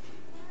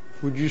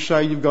 Would you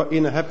say you've got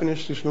inner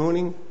happiness this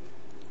morning?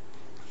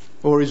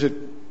 Or is it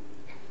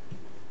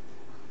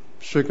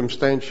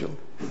circumstantial?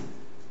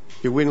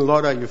 You win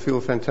lotto, you feel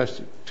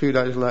fantastic. 2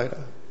 days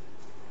later.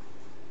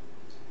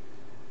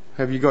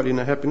 Have you got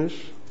inner happiness?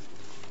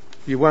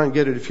 You won't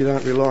get it if you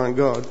don't rely on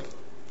God.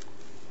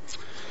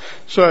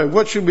 So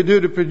what should we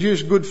do to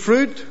produce good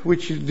fruit,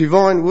 which is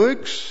divine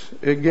works?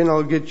 Again,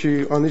 I'll get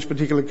you on this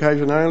particular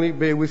occasion only.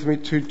 Bear with me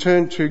to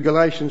turn to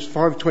Galatians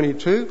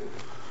 5:22.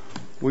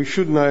 We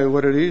should know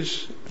what it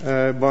is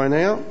by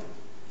now,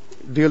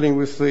 dealing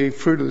with the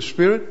fruit of the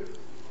Spirit.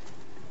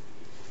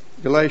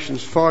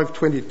 Galatians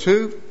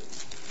 5:22.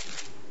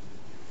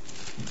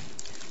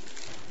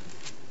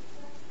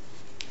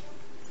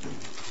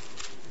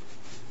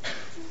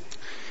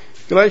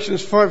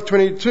 Galatians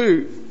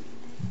 5:22.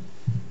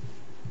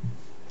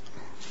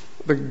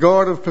 The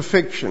God of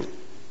perfection,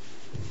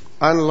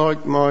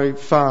 unlike my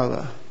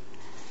father,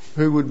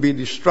 who would be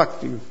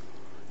destructive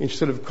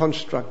instead of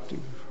constructive.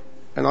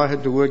 And I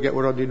had to work out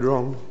what I did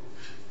wrong.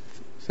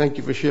 Thank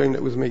you for sharing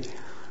that with me.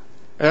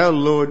 Our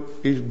Lord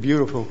is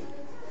beautiful.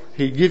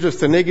 He gives us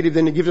the negative,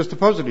 then He gives us the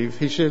positive.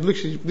 He says, look,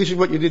 this is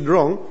what you did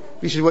wrong.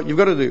 This is what you've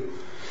got to do.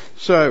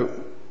 So,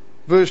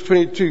 verse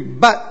 22,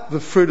 but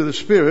the fruit of the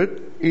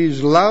Spirit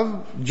is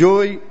love,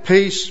 joy,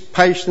 peace,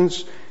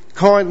 patience,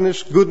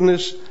 kindness,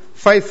 goodness,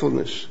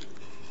 faithfulness.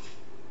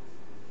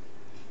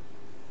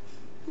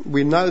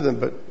 We know them,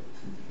 but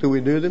do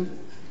we do them?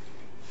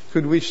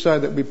 Could we say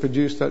that we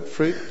produce that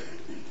fruit?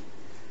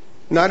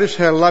 Notice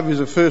how love is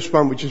the first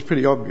one, which is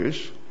pretty obvious.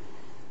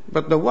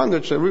 But the one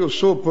that's a real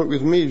sore point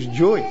with me is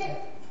joy.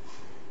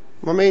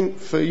 I mean,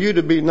 for you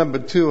to be number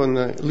 2 on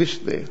the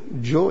list there,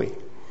 joy.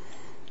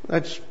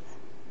 That's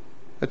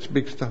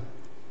big stuff.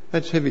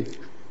 That's heavy.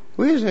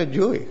 Where's that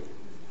joy?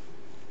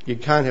 You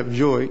can't have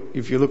joy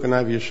if you're looking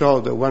over your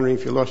shoulder wondering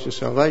if you lost your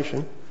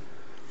salvation.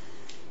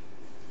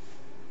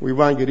 We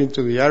won't get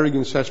into the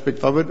arrogance aspect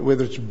of it,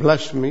 whether it's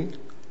blasphemy,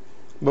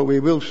 but we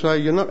will say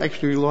you're not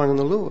actually relying on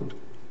the Lord.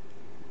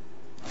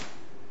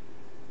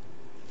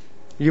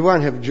 You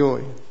won't have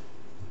joy.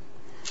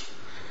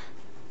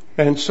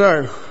 And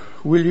so,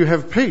 will you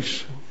have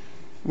peace?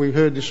 We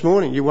heard this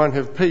morning you won't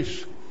have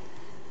peace.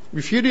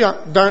 If you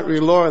don't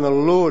rely on the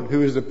Lord,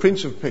 who is the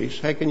Prince of Peace,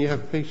 how can you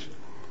have peace?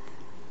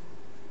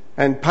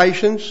 And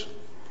patience,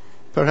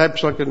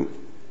 perhaps I can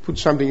put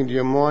something into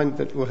your mind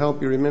that will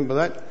help you remember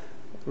that,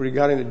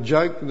 regarding a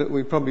joke that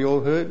we probably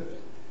all heard.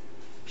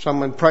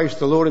 Someone praised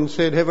the Lord and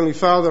said, Heavenly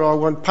Father, I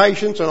want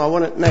patience and I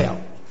want it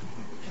now.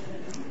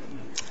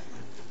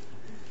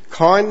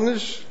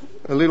 Kindness,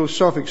 a little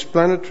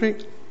self-explanatory.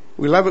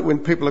 We love it when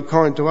people are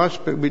kind to us,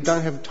 but we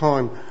don't have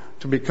time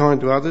to be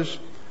kind to others.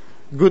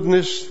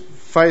 Goodness,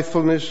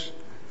 faithfulness,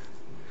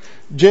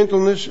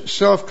 gentleness,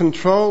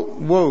 self-control.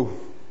 Whoa,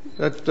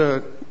 I've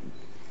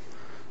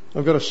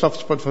got a soft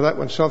spot for that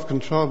one.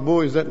 Self-control.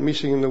 Boy, is that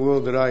missing in the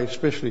world today,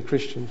 especially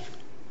Christians.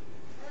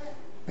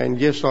 And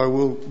yes, I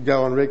will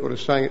go on record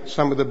as saying it.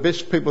 Some of the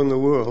best people in the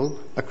world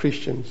are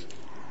Christians.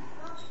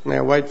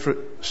 Now wait for it.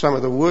 Some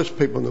of the worst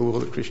people in the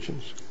world are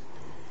Christians.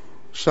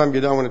 Some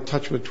you don't want to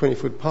touch with a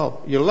 20-foot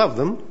pole. You love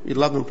them. You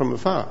love them from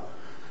afar.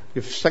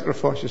 You've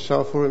sacrificed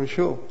yourself for them,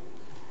 sure.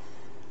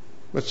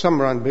 But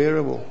some are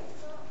unbearable.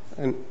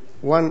 And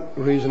one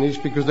reason is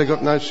because they've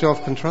got no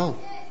self-control.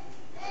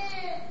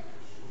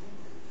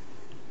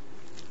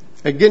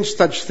 Against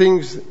such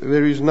things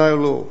there is no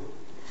law.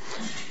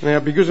 Now,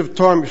 because of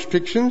time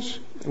restrictions,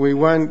 we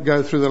won't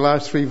go through the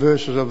last 3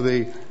 verses of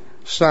the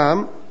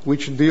psalm,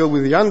 which deal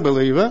with the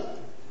unbeliever.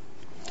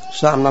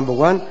 Psalm number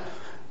 1.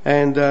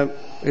 And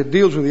it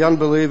deals with the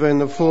unbeliever in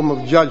the form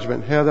of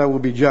judgment, how they will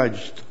be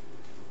judged.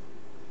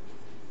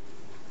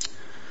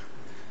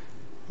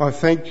 I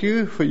thank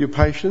you for your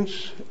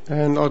patience,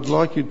 and I'd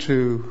like you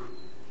to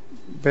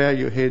bow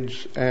your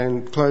heads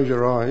and close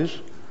your eyes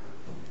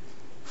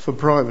for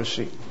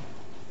privacy.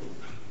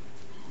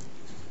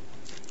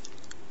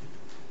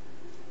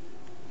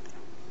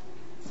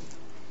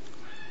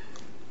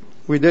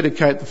 We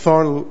dedicate the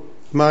final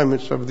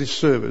moments of this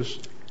service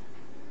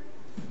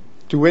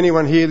to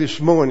anyone here this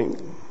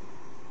morning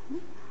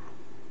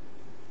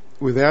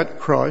without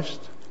Christ,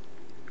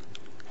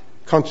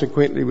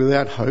 consequently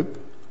without hope,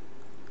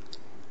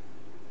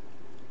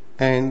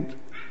 and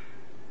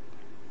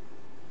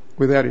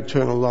without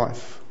eternal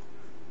life.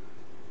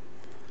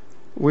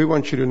 We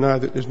want you to know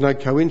that there's no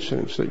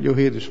coincidence that you're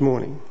here this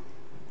morning.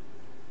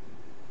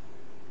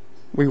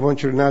 We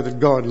want you to know that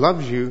God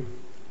loves you.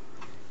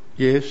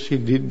 Yes, He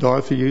did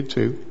die for you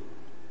too.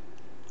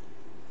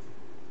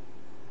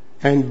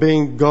 And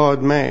being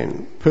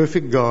God-man,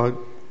 perfect God,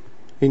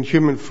 in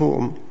human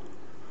form,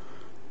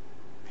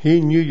 He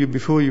knew you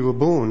before you were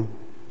born.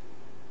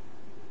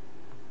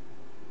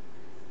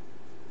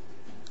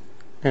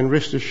 And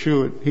rest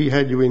assured, He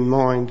had you in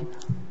mind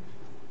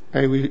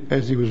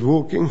as He was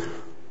walking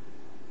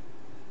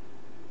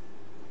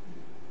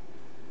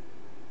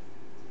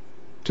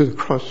to the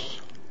cross.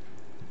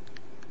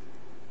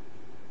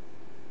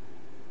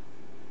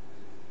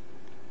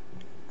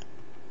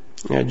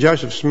 Now,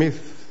 Joseph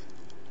Smith,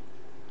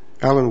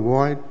 Alan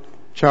White,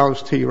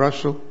 Charles T.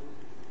 Russell,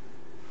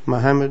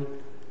 Muhammad,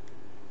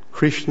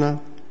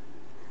 Krishna,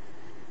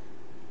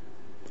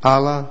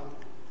 Allah,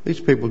 these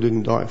people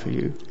didn't die for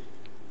you.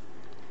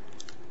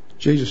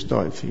 Jesus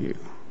died for you.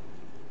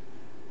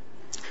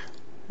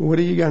 What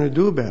are you going to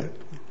do about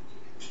it?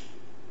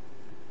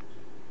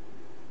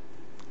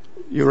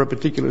 You're at a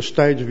particular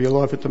stage of your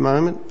life at the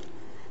moment.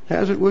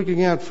 How's it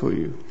working out for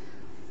you?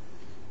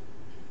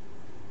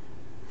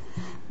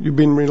 You've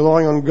been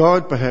relying on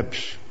God,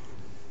 perhaps.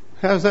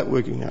 How's that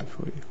working out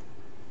for you?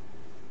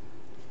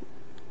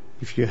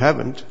 If you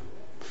haven't,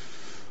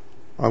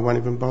 I won't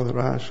even bother to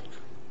ask.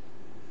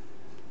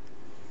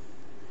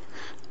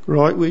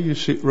 Right where you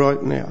sit right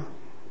now,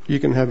 you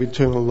can have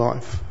eternal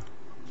life.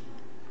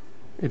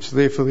 It's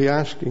there for the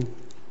asking.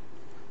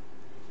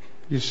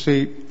 You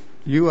see,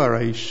 you are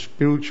a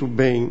spiritual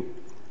being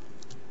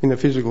in a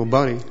physical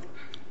body.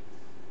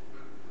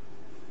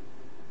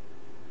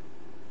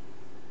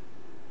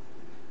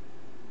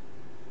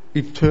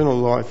 Eternal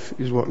life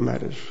is what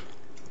matters.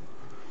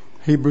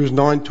 Hebrews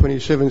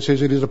 9:27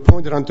 says, "It is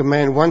appointed unto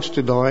man once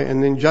to die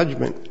and then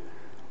judgment."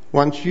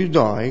 Once you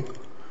die,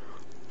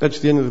 that's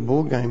the end of the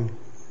ball game.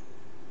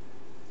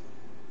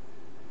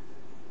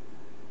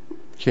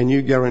 Can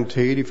you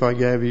guarantee it, if I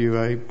gave you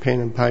a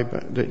pen and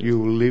paper, that you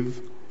will live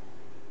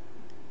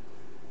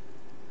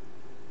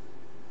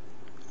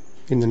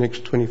in the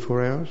next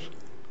 24 hours?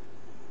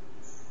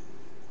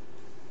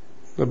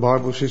 The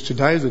Bible says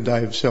today is the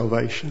day of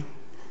salvation.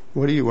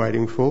 What are you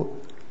waiting for?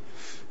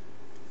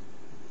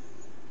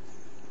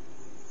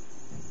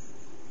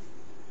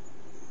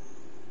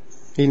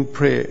 In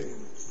prayer,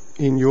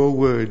 in your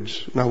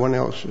words, no one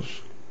else's.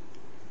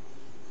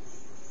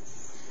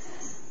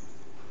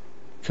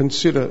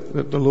 Consider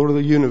that the Lord of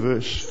the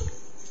universe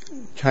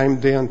came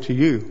down to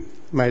you,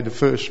 made the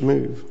first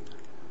move,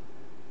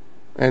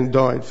 and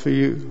died for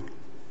you.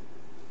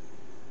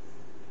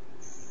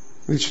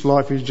 This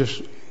life is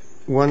just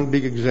one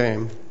big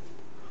exam.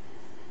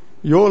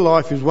 Your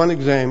life is one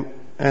exam,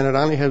 and it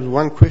only has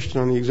one question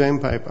on the exam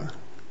paper.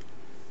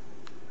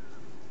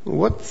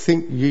 What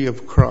think ye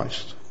of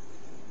Christ?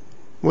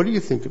 What do you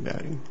think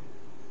about Him?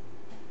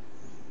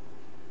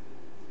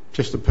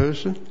 Just a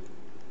person?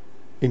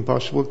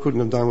 Impossible, couldn't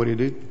have done what He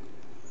did.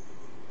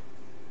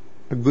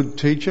 A good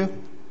teacher?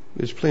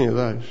 There's plenty of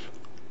those.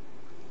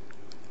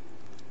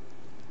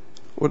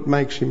 What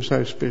makes Him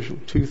so special?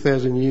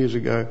 2,000 years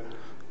ago,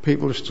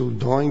 people are still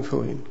dying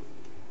for Him.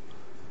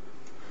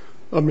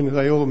 I mean, are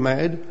they all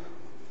mad?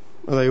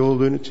 Are they all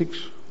lunatics?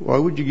 Why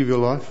would you give your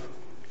life?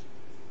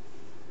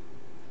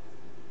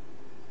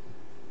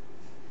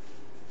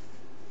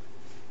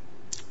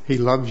 He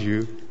loves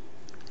you.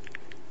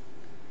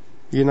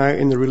 You know,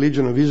 in the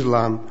religion of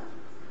Islam,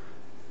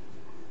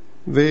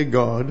 their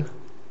God,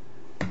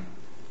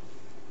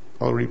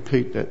 I'll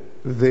repeat that,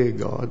 their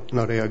God,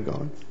 not our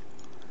God,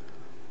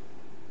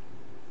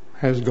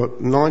 has got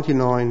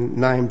 99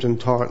 names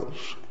and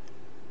titles.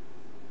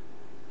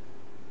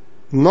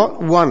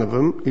 Not one of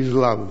them is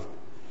love.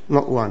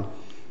 Not one.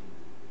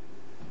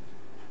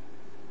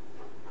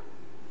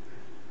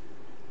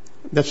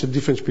 That's the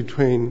difference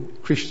between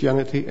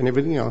Christianity and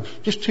everything else.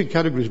 Just two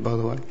categories, by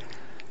the way.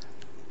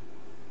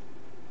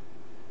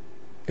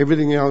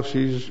 Everything else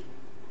is,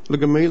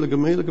 look at me, look at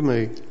me, look at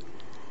me.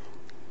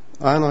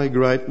 Aren't I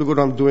great? Look what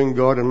I'm doing,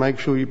 God, and make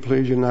sure you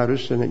please you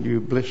notice and that you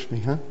bless me,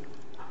 huh?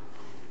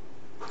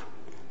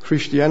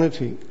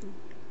 Christianity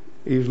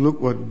is look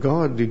what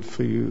God did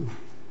for you.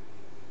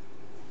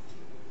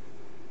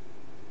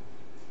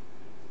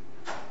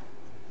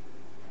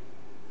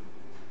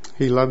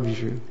 He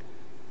loves you.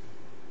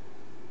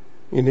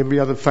 In every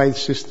other faith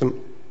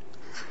system,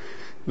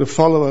 the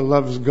follower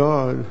loves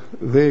God,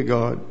 their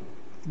God,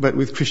 But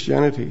with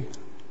Christianity,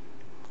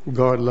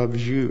 God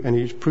loves you and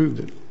He's proved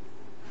it.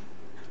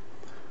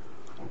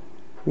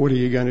 What are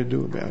you going to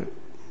do about it?